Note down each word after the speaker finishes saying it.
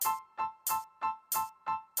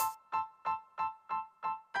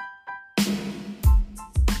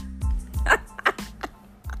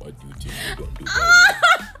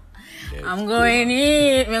I'm going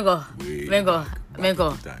in. Mingo.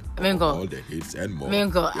 All the hits and more.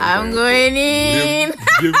 Mingo. I'm going in.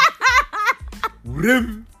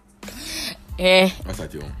 Rim. What's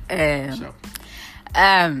that you?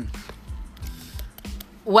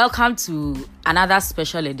 Welcome to another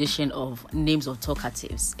special edition of Names of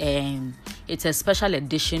Talkatives. It's a special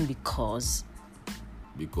edition because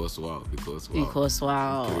wow.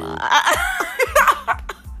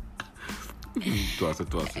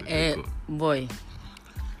 Boy,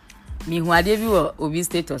 me who are you obi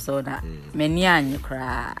status or that many an you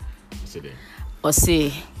cry or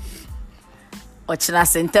say or china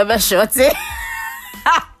center short.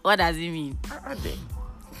 What does it mean?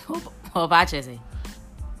 Or batches?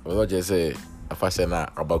 Well, just say a fashion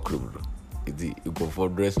about crew. You go for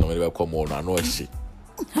dress no matter come on. I know she.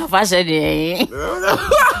 Fashion day.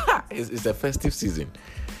 It's a festive season.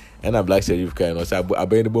 And a black sheriff kind of say, I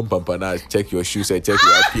bring the bum pampa now, check your shoes and check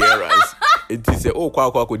your appearance. It is a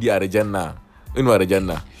kwa di Arjana. You know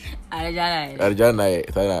Arjana?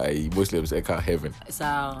 Arjana, Muslims eka heaven. So,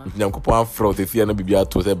 Namkupan fraud if you are not be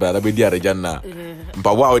to say, but I be di Arjana.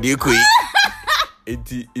 But wow, do you quit?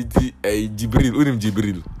 Iti a Jibril,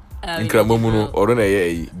 Jibril. In Kramomuno, or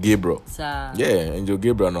a Gabriel. Yeah, and your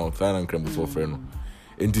Gabriel now, fan and Cram before friend.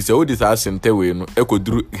 And this all this ass and Tewe, Echo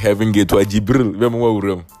drew having get to a Jibril,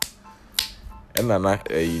 room. And a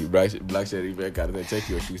black sheriff card, check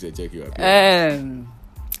your shoes and check your appearance.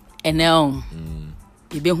 And now,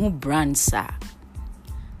 you be who brands are.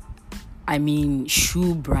 I mean,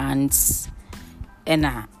 shoe brands and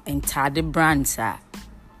entire brands are.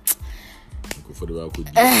 For the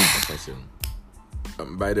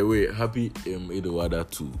by the way, happy Eid al-Adha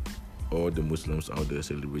to all the Muslims out there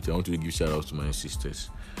celebrating. I want to give shout out to my sisters,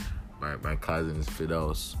 my cousins,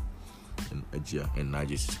 Fidaus, and Ajia, and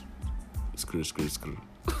Najis. Screw.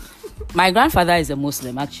 My grandfather is a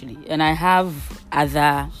Muslim actually, and I have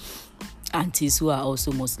other aunties who are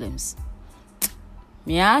also Muslims.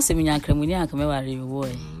 Me ask me nyankremunia kamewari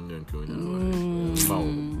boy.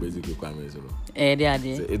 Basically they are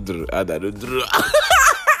there. Idr ada.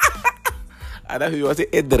 Ada you say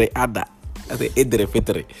idre ada. I say idre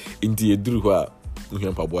fitre. Inti edru kwa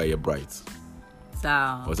uhempa boy you bright.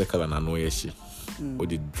 So was a color na no yeshi. Or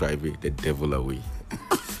the drive the devil away.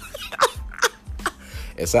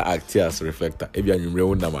 Esa actors reflector. Ebi anwumre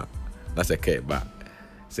wonama. Na se ke ba.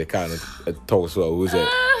 Se ka no talk so who say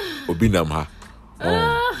obi nam ha.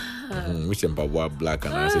 Which empower black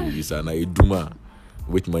and I say visa na eduma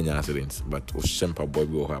which many accidents but o shempa boy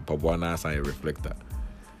go ha pabwa na sign reflector.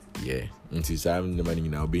 Yeah, until some the money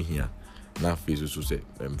now be here. Now face so say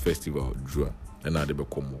festival draw and now they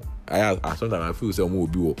become more. I sometimes I feel say more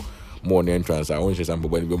be more entrance. I want some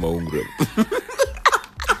boy be my own group.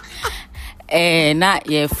 Na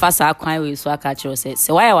ye fast akwan we so aka chiro say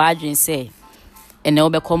why wa adwin say and na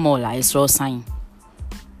become more like so sign.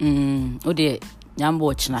 O de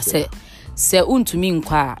nyambo china se untumi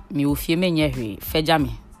nkwa me ofie menye hwe fagya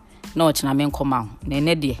me na o china me nkoma na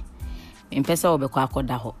ene de mpesa obekwa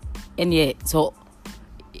akoda ho ene so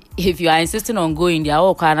if you are insisting on going there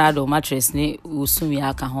all Canada mattress ni usumi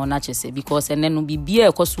aka ho na chese because ene no bibia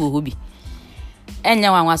ekoso ho bi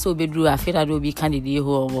enya wanwa so obedru afira do bi candidate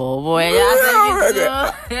ho boy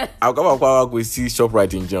ya akaba kwa go see shop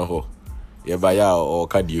right in John ye ba ya o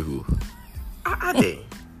candidate ho ade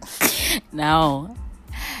now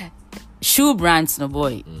shoe brands no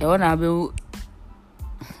boy e wanna be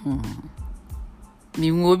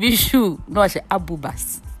mi wo bi shoe no say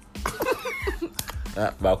Abubas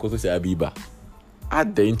ba ko to say Abiba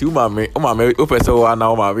ade inti o ma o pese wo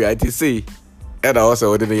na o ma be I say e da o say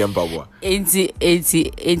o de yamba bo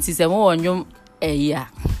enti se mo wonwom ya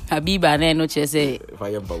Abiba na no che say fa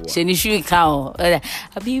yamba bo she ni shoe ka o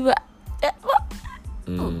Abiba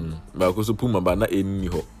ba ko so puma ba na enni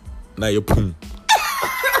ho na ye pum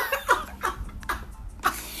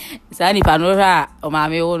sani panora o ma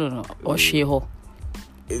me wo no o hwe ho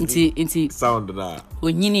inti sound na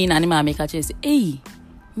onyini na ne ma me ka che say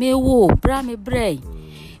me wo bra me brai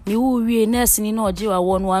me wo wie nurse ni na oje wa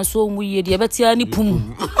won wan so mu ye de betia ni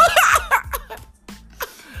pum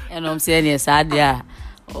enom se ne sadia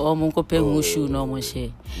o mun ko pe hu shoe no mo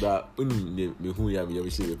she da uni me hu ya me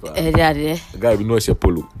she be pa de guy bi no she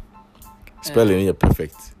polo spelling is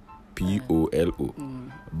perfect Polo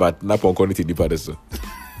but na pon quality di pa so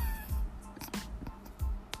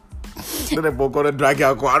no de pon ko drag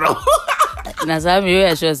ya kwa no na za me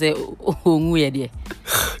yo sure say ongu ye de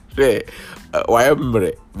why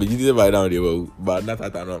mre me jide by down there but na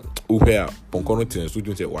tata no uhwe a pon ko no tin so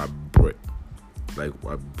ju say wa bre like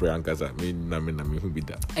wa bre ankaza me na me hu bi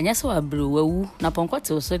da anya so wa bre wawu na pon ko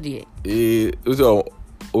te so de so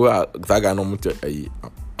that guy no much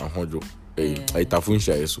ahojo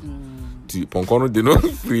tafunsha yeso ti ponkono de no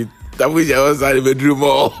free tafunsha was at the bedroom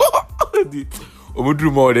more the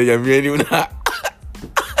bedroom more de yami ni na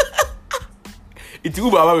it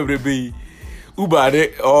Uber be Uber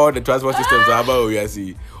de all the transport systems aba we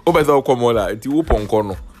see Uber so come la it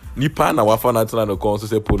ponkono nipa na wafa na tena no kon so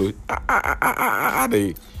say polo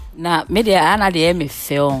dey na me dey ana dey me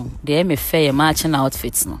fair matching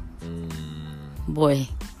outfits no boy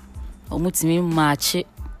omutimi match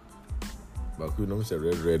but you know say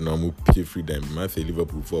red no mu pay free them man say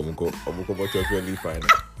Liverpool for omo ko virtually fine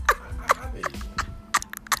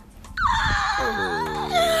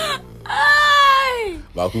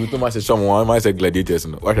but you to ma say someone ma say gladiators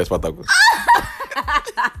no what is Spartacus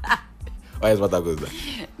why is Spartacus that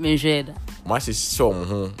me jeda ma say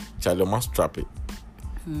some Charlie ma strap it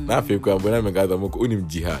na fe ko abona me gada mo ko onim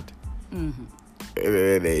jihad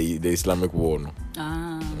the Islamic war no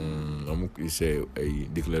say a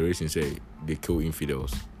declaration say they kill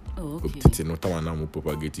infidels. Okay. No time now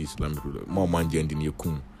propagate Islamic more man in the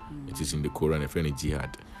kum. It is in the Quran if any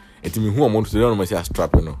jihad. It me who amount to don't say a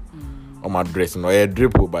strap no. On my dress no a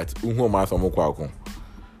drip but who am I from Kwako.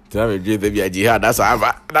 Tell me the jihad that's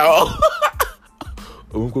over. Now.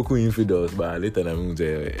 Unko infidels but later na me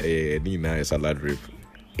say ni na salad drip.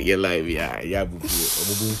 Yeah live yeah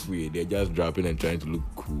bufu they're just dropping and trying to look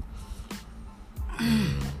cool.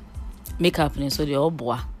 Makeup so they all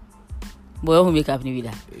boy who makeup ni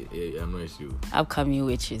vida. I'm not sure. Upcoming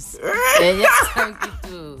witches.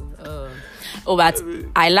 But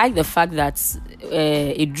I like the fact that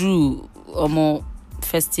it drew more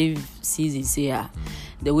festive seasons here.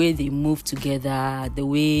 The way they move together, the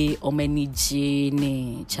way Omeni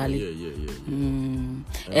Charlie.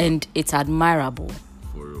 Yeah. And it's admirable.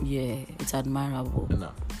 For real. Yeah, it's admirable.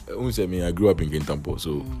 I grew up in Kintampo,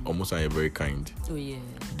 so almost I'm very kind. Oh yeah.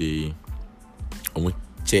 They almost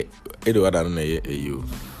check. Edo ada na you.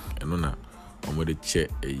 Eno na almost the check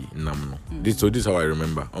nam no. This is how I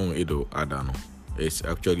remember. Edo ada no. It's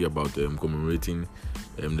actually about commemorating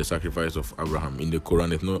the sacrifice of Abraham in the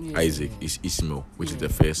Quran. It's not Isaac, it's Ishmael, which is the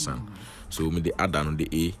first son. So the ada no the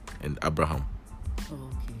A and Abraham. Oh,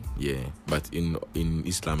 okay. Yeah, but in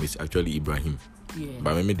Islam it's actually Ibrahim. Yeah.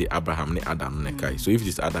 But maybe the Abraham ne Adam ne kai. So if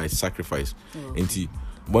this Adam is sacrifice, enti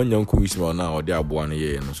one young cool Ishmael now or they are born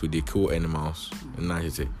here, so they kill animals. And now he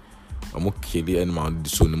say, I'm kill the animal.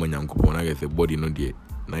 So no man young couple. Now the body no dey.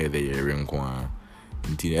 Now the ring kwa.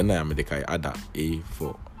 Enti and I the kai Ada A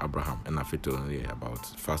for Abraham and I fit about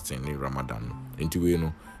fasting in Ramadan. Enti we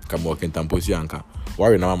no come work in Tamposi anka.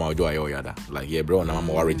 Worry na mama ojo ayo yada. Like yeah bro na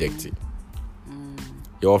mama reject it.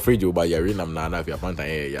 You're afraid you buy your ring am na na fi apanta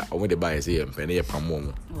yeah. Omo dey buy say em pene ye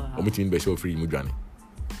pamom. Omo tin be show free mu dwane.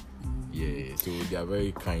 Yeah, so they are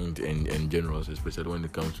very kind and generous, especially when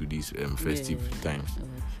it comes to these festive times.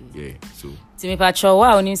 Okay. Yeah, so. Timi pacho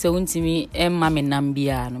wa oni se untimi emma me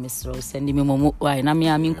nambia no mesro send me momo wa na me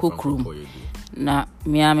amin kokrum. Na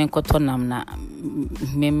me amin kotonam na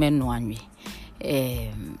me no anwe.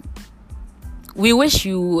 We wish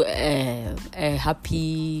you a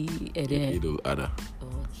happy Eid al-Adha.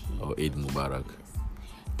 Or Eid Mubarak.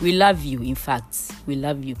 We love you, in fact. We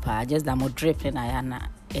love you, pa. Just that more drip and Ayana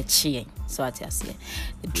a cheering. So I say,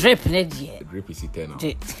 drip, drip is eternal.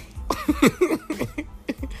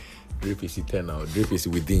 Drip is eternal. Drip is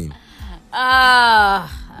within. Yeah.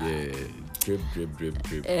 Drip. Drip.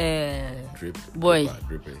 Boy.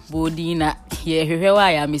 Bodina. Yeah,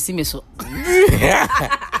 why I miss me so.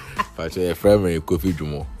 But your friend may coffee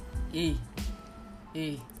jumo. Hey.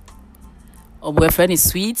 Oh, boyfriend is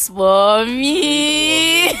sweet for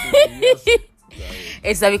me.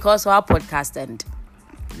 It's because of our podcast and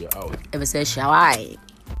we're out. Ever say, shall I?